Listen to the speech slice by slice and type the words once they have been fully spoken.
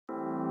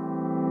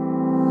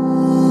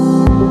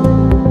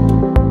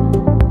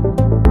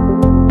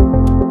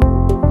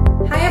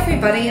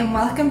everybody and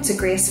welcome to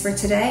Grace for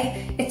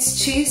Today.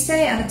 It's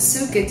Tuesday and it's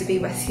so good to be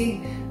with you.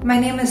 My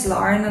name is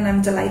Lauren and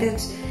I'm delighted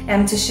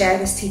to share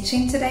this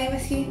teaching today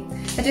with you.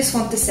 I just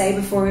want to say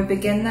before we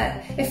begin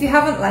that if you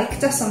haven't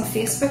liked us on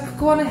Facebook,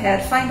 go on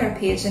ahead, find our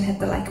page and hit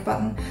the like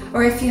button.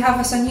 Or if you have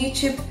us on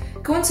YouTube,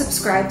 go and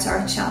subscribe to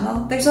our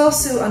channel. There's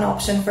also an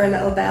option for a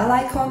little bell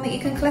icon that you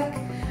can click,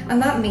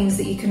 and that means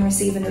that you can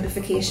receive a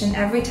notification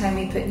every time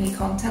we put new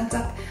content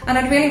up. And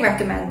I'd really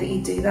recommend that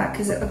you do that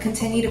because it will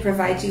continue to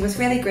provide you with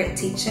really great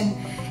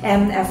teaching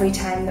every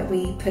time that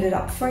we put it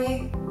up for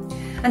you.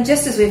 And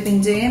just as we've been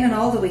doing in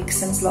all the weeks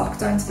since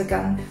lockdown's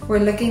begun, we're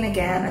looking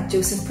again at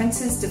Joseph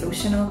Prince's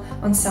devotional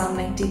on Psalm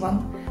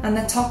 91. And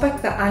the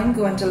topic that I'm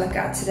going to look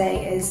at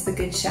today is the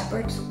Good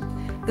Shepherd.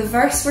 The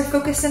verse we're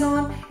focusing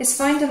on is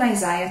found in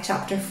Isaiah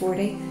chapter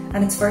 40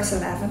 and it's verse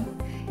 11.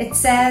 It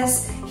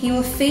says, "He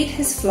will feed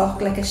his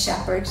flock like a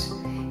shepherd.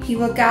 He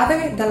will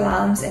gather the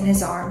lambs in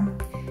his arm.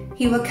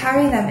 He will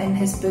carry them in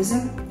his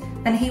bosom,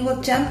 and he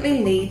will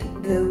gently lead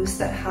those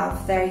that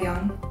have their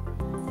young."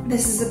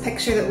 This is a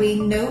picture that we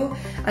know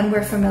and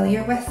we're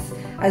familiar with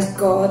as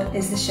God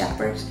is the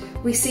shepherd.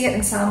 We see it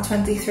in Psalm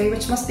 23,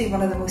 which must be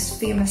one of the most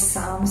famous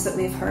psalms that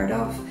we've heard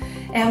of.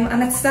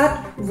 And it's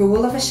that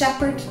role of a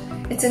shepherd.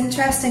 It's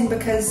interesting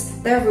because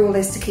their role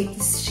is to keep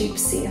the sheep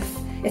safe.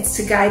 It's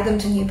to guide them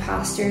to new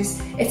pastures.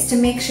 It's to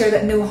make sure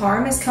that no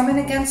harm is coming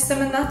against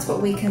them, and that's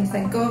what we can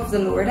think of the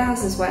Lord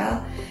as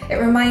well. It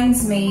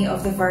reminds me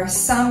of the verse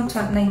Psalm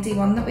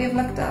 91 that we've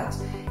looked at.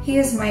 "He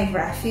is my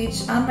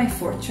refuge and my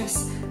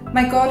fortress,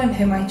 my God in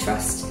whom I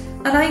trust."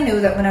 And I know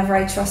that whenever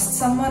I trust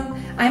someone,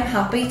 I'm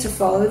happy to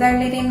follow their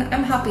leading.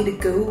 I'm happy to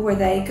go where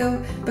they go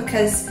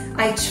because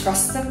I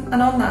trust them,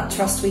 and on that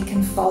trust we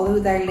can follow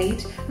their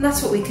lead. And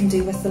that's what we can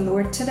do with the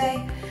Lord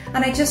today.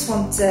 And I just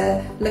want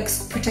to look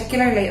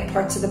particularly at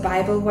parts of the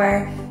Bible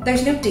where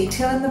there's no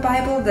detail in the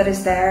Bible that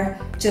is there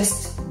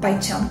just by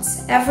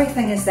chance.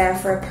 Everything is there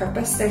for a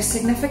purpose. There's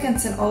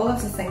significance in all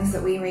of the things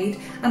that we read,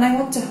 and I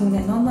want to hone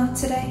in on that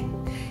today.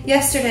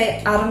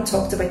 Yesterday, Adam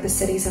talked about the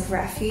cities of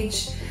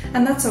refuge,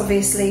 and that's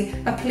obviously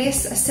a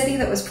place, a city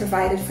that was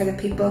provided for the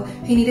people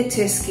who needed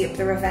to escape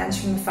the revenge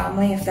from the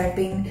family if there'd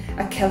been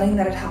a killing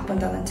that had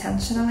happened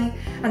unintentionally.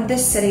 And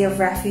this city of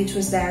refuge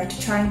was there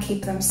to try and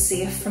keep them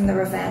safe from the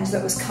revenge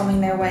that was coming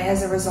their way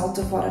as a result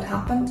of what had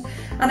happened.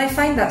 And I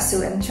find that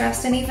so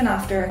interesting, even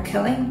after a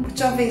killing,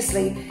 which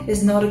obviously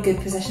is not a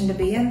good position to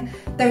be in.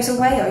 There's a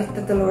way out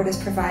that the Lord has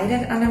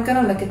provided, and I'm going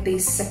to look at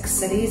these 6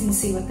 cities and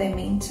see what they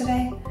mean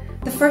today.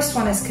 The first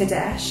one is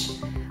Kadesh,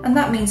 and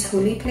that means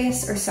holy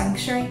place or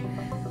sanctuary.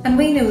 And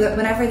we know that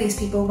whenever these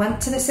people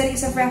went to the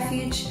cities of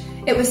refuge,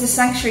 it was the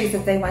sanctuary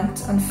that they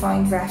went and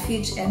found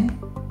refuge in.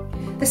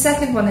 The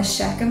second one is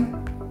Shechem.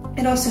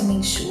 It also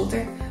means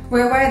shoulder.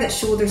 We're aware that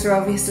shoulders are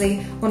obviously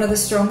one of the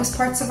strongest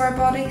parts of our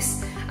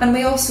bodies, and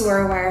we also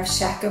are aware of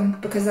Shechem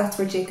because that's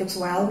where Jacob's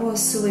well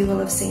was, so we will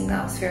have seen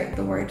that throughout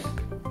the word.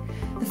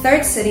 The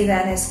third city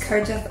then is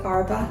Kirjath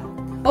Arba,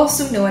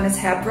 also known as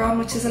Hebron,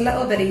 which is a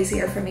little bit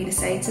easier for me to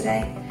say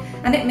today,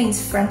 and it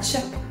means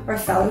friendship or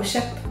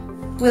fellowship.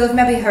 We'll have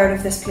maybe heard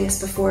of this place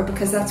before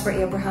because that's where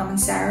Abraham and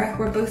Sarah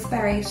were both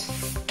buried.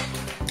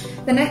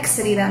 The next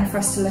city then for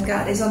us to look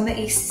at is on the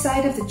east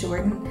side of the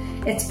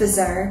Jordan. It's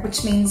Bezer,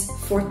 which means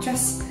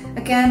fortress.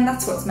 Again,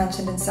 that's what's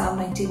mentioned in Psalm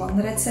 91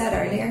 that I'd said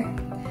earlier.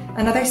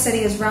 Another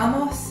city is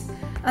Ramoth,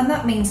 and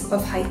that means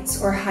of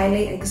heights or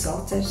highly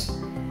exalted.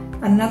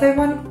 Another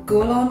one,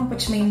 Golan,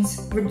 which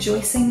means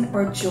rejoicing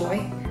or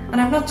joy.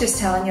 And I'm not just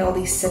telling you all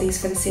these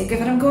cities for the sake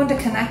of it, I'm going to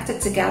connect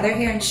it together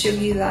here and show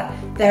you that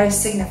there is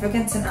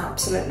significance in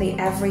absolutely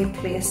every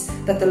place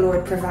that the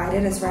Lord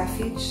provided as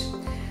refuge.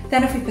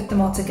 Then if we put them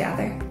all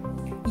together,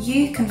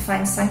 you can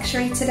find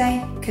sanctuary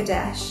today,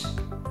 Kadesh.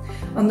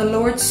 On the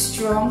Lord's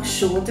strong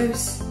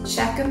shoulders,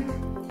 Shechem,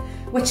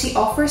 which he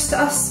offers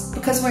to us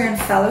because we're in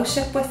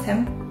fellowship with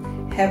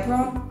him,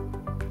 Hebron.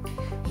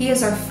 He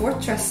is our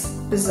fortress,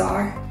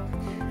 Bezer.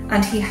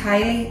 And he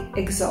highly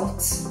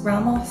exalts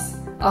Ramoth,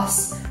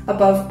 us,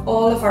 above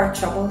all of our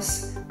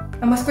troubles,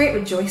 and with great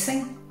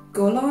rejoicing,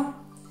 Golan.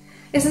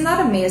 Isn't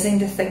that amazing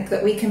to think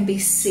that we can be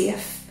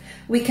safe,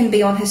 we can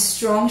be on his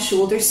strong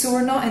shoulders so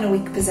we're not in a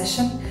weak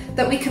position,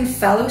 that we can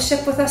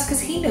fellowship with us because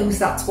he knows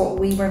that's what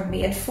we were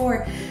made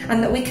for,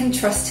 and that we can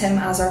trust him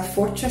as our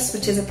fortress,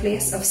 which is a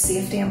place of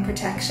safety and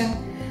protection.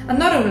 And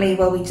not only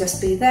will we just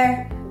be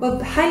there,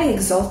 well, highly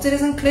exalted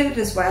is included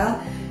as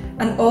well.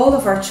 And all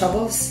of our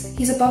troubles,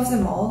 he's above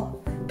them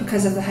all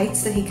because of the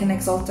heights that he can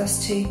exalt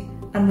us to.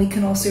 And we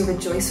can also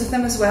rejoice with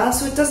him as well.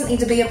 So it doesn't need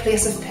to be a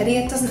place of pity.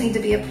 It doesn't need to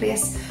be a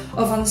place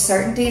of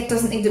uncertainty. It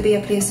doesn't need to be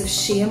a place of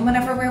shame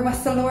whenever we're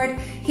with the Lord.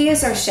 He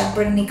is our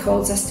shepherd and he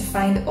calls us to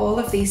find all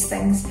of these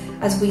things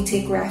as we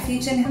take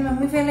refuge in him. And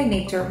we really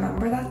need to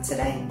remember that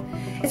today.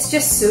 It's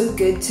just so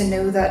good to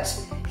know that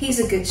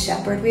he's a good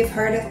shepherd. We've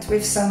heard it,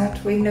 we've sung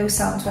it, we know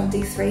Psalm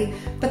 23.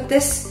 But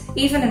this,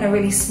 even in a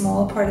really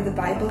small part of the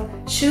Bible,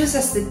 shows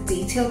us the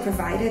detail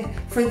provided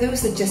for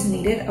those that just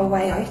needed a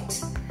way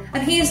out.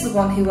 And he is the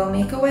one who will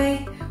make a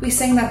way. We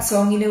sing that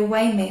song, you know,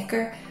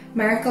 Waymaker,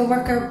 miracle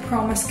worker,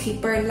 promise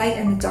keeper, light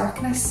in the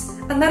darkness.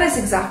 And that is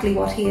exactly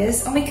what he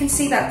is. And we can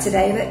see that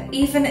today, that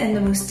even in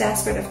the most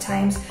desperate of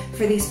times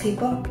for these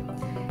people,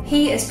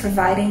 he is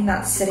providing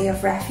that city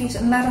of refuge.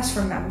 And let us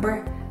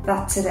remember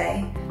that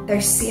today.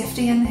 There's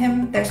safety in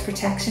him, there's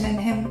protection in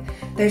him,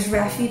 there's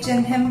refuge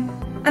in him.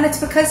 And it's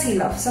because he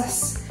loves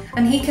us.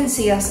 And he can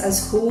see us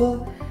as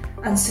whole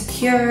and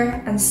secure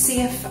and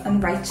safe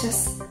and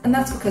righteous. And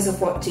that's because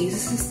of what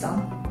Jesus has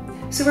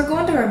done. So we're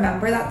going to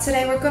remember that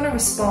today. We're going to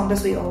respond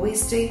as we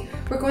always do.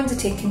 We're going to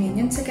take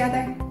communion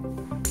together.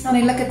 And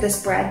I look at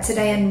this bread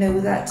today and know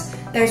that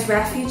there's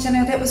refuge in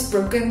it. It was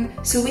broken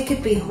so we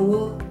could be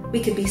whole, we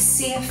could be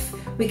safe,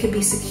 we could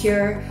be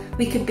secure,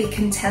 we could be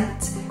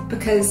content,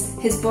 because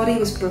his body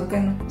was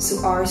broken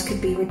so ours could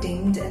be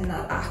redeemed in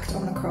that act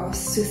on the cross.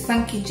 So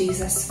thank you,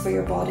 Jesus, for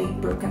your body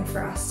broken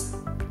for us.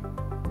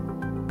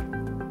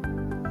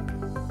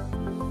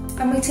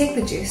 And we take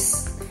the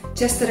juice,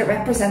 just that it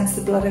represents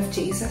the blood of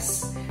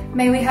Jesus.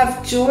 May we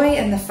have joy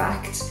in the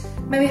fact,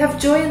 may we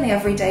have joy in the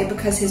everyday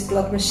because his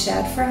blood was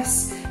shed for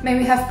us. May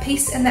we have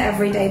peace in the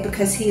everyday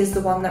because he is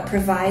the one that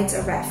provides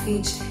a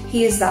refuge.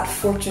 He is that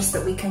fortress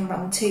that we can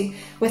run to.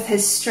 With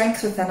his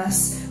strength within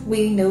us,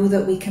 we know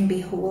that we can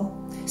be whole.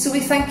 So we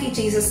thank you,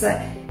 Jesus,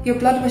 that your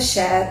blood was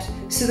shed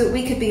so that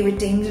we could be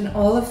redeemed in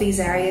all of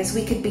these areas.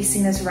 We could be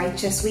seen as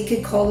righteous. We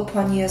could call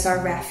upon you as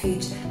our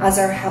refuge, as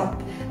our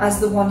help, as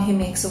the one who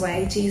makes a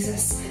way,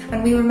 Jesus.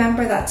 And we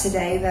remember that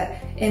today,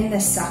 that in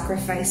this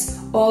sacrifice,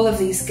 all of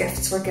these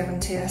gifts were given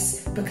to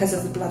us because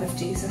of the blood of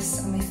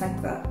Jesus. And we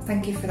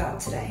thank you for that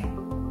today.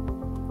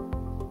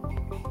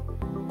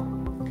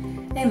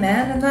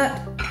 Amen. And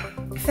that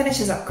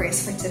finishes up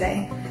Grace for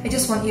today. I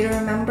just want you to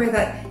remember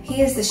that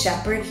he is the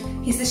shepherd.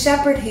 He's the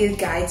shepherd who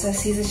guides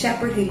us. He's the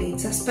shepherd who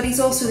leads us, but he's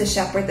also the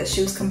shepherd that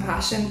shows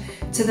compassion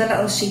to the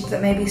little sheep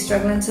that may be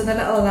struggling, to the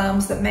little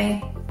lambs that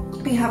may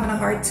be having a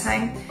hard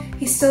time.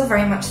 He's still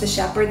very much the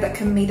shepherd that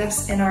can meet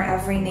us in our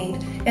every need,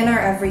 in our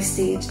every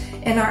stage,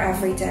 in our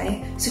every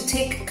day. So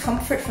take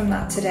comfort from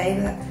that today,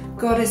 that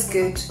God is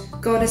good,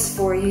 God is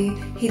for you.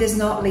 He does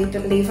not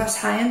leave us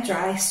high and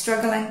dry,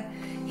 struggling.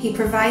 He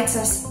provides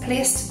us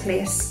place to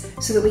place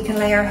so that we can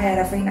lay our head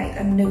every night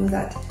and know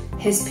that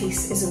his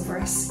peace is over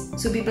us.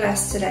 So be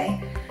blessed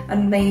today,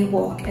 and may you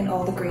walk in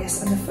all the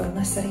grace and the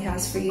fullness that he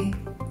has for you.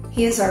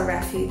 He is our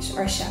refuge,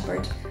 our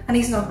shepherd, and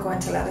he's not going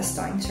to let us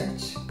down,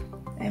 church.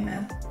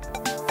 Amen.